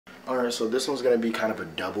Alright, so this one's gonna be kind of a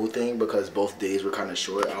double thing because both days were kind of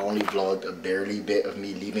short. I only vlogged a barely bit of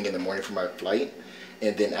me leaving in the morning for my flight,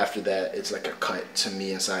 and then after that it's like a cut to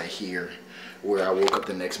me inside here where I woke up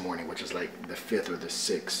the next morning, which is like the 5th or the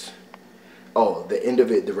 6th. Oh, the end of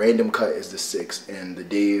it, the random cut is the 6th, and the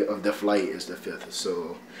day of the flight is the 5th.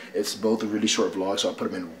 So it's both a really short vlog, so I'll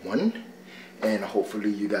put them in one, and hopefully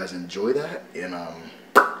you guys enjoy that. And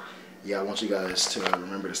yeah, I want you guys to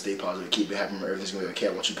remember to stay positive, keep it happy, everything's gonna be okay.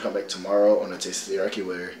 I want you to come back tomorrow on the Taste of Terryakii,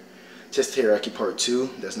 where Taste of Terryakii Part 2,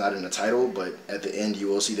 that's not in the title, but at the end you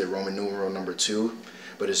will see the Roman numeral number 2,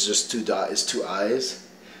 but it's just it's two eyes.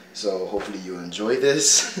 So hopefully you enjoy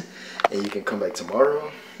this, and you can come back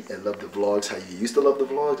tomorrow and love the vlogs how you used to love the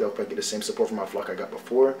vlogs. I hope I get the same support from my vlog I got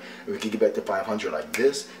before. We can get back to 500 like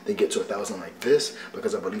this, then get to 1,000 like this,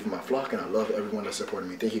 because I believe in my vlog and I love everyone that supported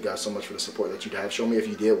me. Thank you guys so much for the support that you have shown me. If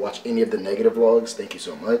you did watch any of the negative vlogs, thank you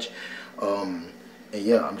so much. And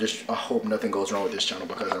yeah, I hope nothing goes wrong with this channel,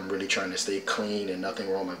 because I'm really trying to stay clean and nothing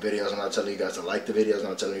wrong with my videos. I'm not telling you guys to like the videos, I'm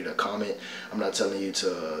not telling you to comment, I'm not telling you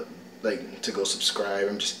to go subscribe,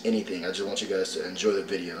 and just anything. I just want you guys to enjoy the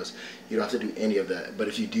videos. You don't have to do any of that, but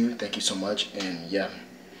if you do, thank you so much. And yeah,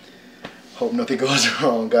 hope nothing goes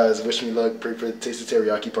wrong, guys. Wish me luck. Pray for Taste of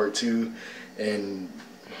Terryakii Part 2, and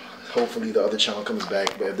hopefully the other channel comes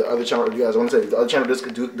back. But if the other channel, if you guys want to say, if the other channel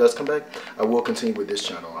does come back, I will continue with this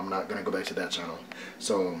channel. I'm not gonna go back to that channel.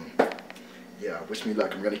 So yeah, wish me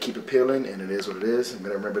luck. I'm gonna keep it peeling, and it is what it is. I'm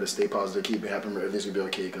gonna remember to stay positive, keep it happy, everything's gonna be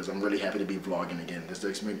okay, because I'm really happy to be vlogging again. This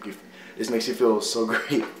makes me feel so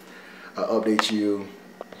great. I'll update you.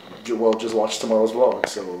 Well, just watch tomorrow's vlog.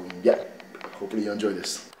 So yeah, hopefully you enjoy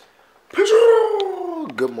this.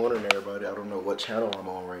 Good morning, everybody. I don't know what channel I'm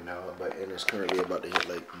on right now, but it's currently about to hit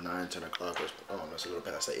like 9, 10 o'clock. I don't know, it's a little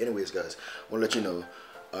past that. Anyways, guys, I want to let you know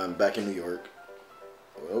I'm back in New York.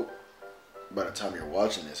 Well, by the time you're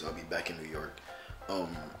watching this, I'll be back in New York.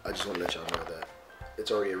 I just want to let y'all know that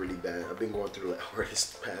it's already really bad. I've been going through like the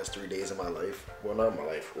hardest past 3 days of my life. Well, not my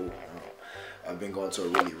life. Ooh, no. I've been going through a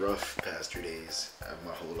really rough past 3 days.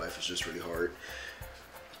 My whole life is just really hard.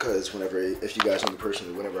 Because if you guys know me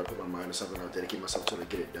personally, whenever I put my mind to something, I'll dedicate myself to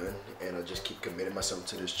get it done. And I just keep committing myself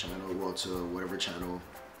to this channel, well, to whatever channel.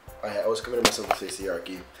 I was committing myself to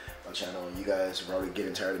Terryakii channel, and you guys are already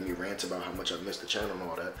getting tired of me rant about how much I've missed the channel and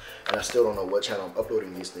all that. And I still don't know what channel I'm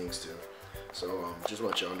uploading these things to. So just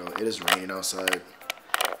want y'all know it is raining outside,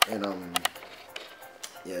 and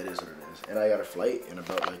yeah, it is what it is. And I got a flight in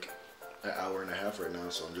about like an hour and a half right now,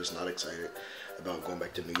 so I'm just not excited about going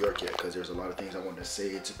back to New York yet, because there's a lot of things I wanted to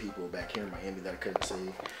say to people back here in Miami that I couldn't say.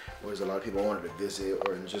 There's a lot of people I wanted to visit,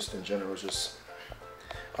 or just in general, just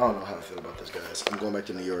I don't know how I feel about this, guys. I'm going back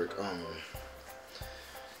to New York.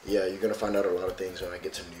 Yeah, you're gonna find out a lot of things when I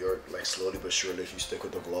get to New York, like slowly but surely. If you stick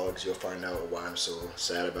with the vlogs, you'll find out why I'm so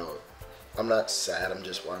sad about. I'm not sad, I'm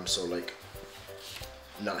just why I'm so like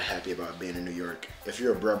not happy about being in New York. If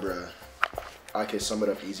you're a bruh, I can sum it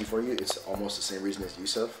up easy for you. It's almost the same reason as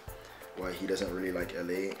Yusuf, why he doesn't really like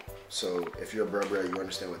LA. So if you're a bruh, you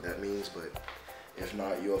understand what that means, but if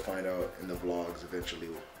not, you'll find out in the vlogs eventually,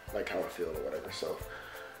 like how I feel or whatever. So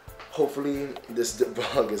hopefully this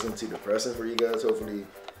vlog isn't too depressing for you guys. Hopefully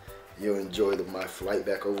you'll enjoy my flight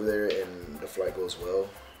back over there, and the flight goes well.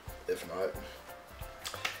 If not,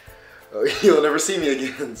 you'll never see me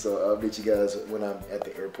again. So I'll update you guys when I'm at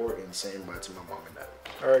the airport and saying bye to my mom and dad.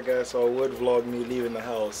 Alright guys, so I would vlog me leaving the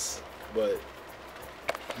house, but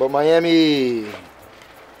Miami.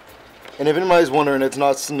 And if anybody's wondering, it's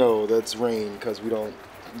not snow, that's rain, because we don't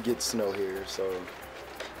get snow here. So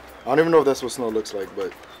I don't even know if that's what snow looks like,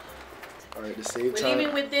 but alright, to save time. We're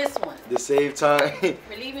leaving with this one. To save time. We're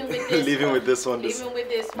leaving with this leaving with this one. Leaving with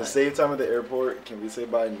this one. To save time at the airport, can we say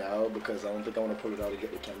bye now? Because I don't think I want to pull it out and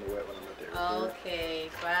get the camera wet when I'm at the airport. Okay,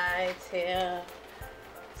 bye, Tim.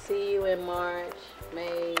 See you in March,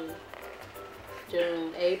 May,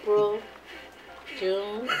 June, April,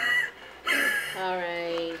 June.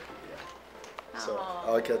 Alright. So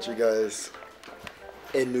I'll catch you guys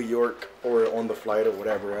in New York or on the flight or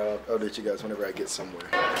whatever. I'll update you guys whenever I get somewhere.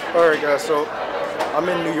 Alright guys, so I'm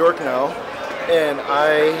in New York now, and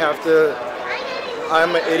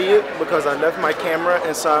I'm an idiot because I left my camera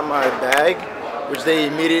inside my bag, which they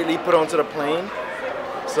immediately put onto the plane.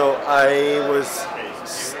 So I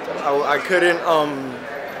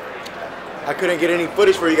couldn't get any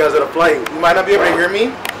footage for you guys at the flight. You might not be able to hear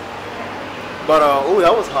me, but oh,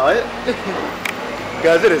 that was hot.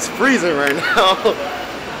 Guys, it is freezing right now.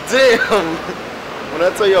 Damn. When I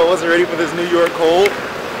tell you I wasn't ready for this New York cold.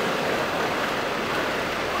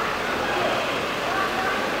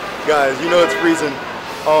 Guys, you know it's freezing.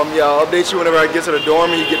 Yeah, I'll update you whenever I get to the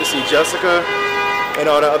dorm and you get to see Jessica. and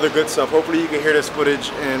all that other good stuff. Hopefully you can hear this footage,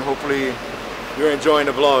 and hopefully you're enjoying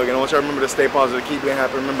the vlog. And I want y'all to remember to stay positive, keep being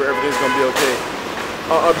happy. Remember, everything's gonna be okay.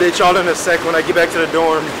 I'll update y'all in a sec when I get back to the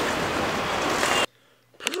dorm.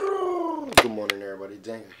 Good morning, everybody.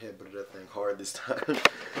 Dang, I headbutted that thing hard this time.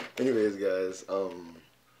 Anyways, guys,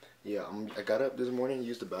 yeah, I got up this morning,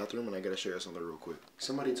 used the bathroom, and I gotta share something real quick.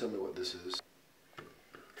 Somebody tell me what this is.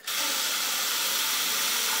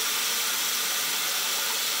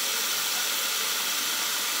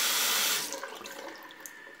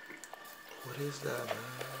 What is that,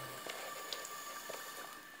 man?